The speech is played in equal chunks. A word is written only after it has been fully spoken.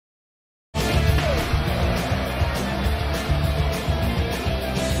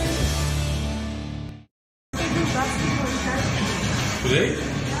Great.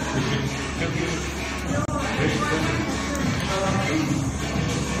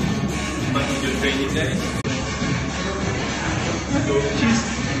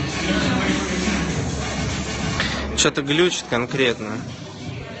 Что-то глючит конкретно.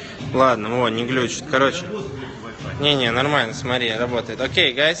 Ладно, не глючит. Короче. Не, нормально, смотри, работает.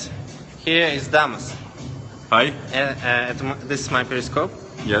 Okay, guys. Here is Damas. Hi. This is my Periscope.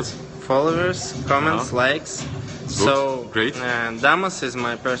 Yes. Followers, comments, likes. Good. So, Great. Damas is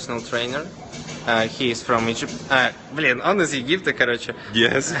my personal trainer. He is from Egypt. Он из Египта, короче.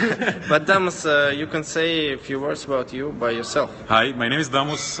 Yes. But Damas, you can say a few words about you by yourself. Hi, my name is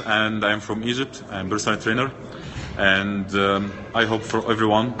Damus and I'm from Egypt. I'm personal trainer. And I hope for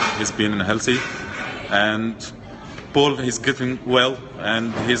everyone is being healthy. And Paul is getting well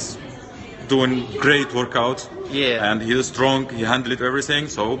and he's doing great workout. Yeah. And he is strong, he handled everything.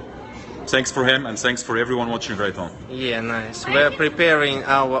 So thanks for him and thanks for everyone watching right on. Yeah, nice. We're preparing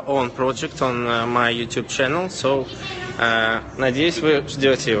our own project on my YouTube channel, so надеюсь, вы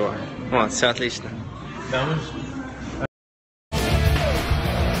ждете его. Вот, все отлично. Дамас.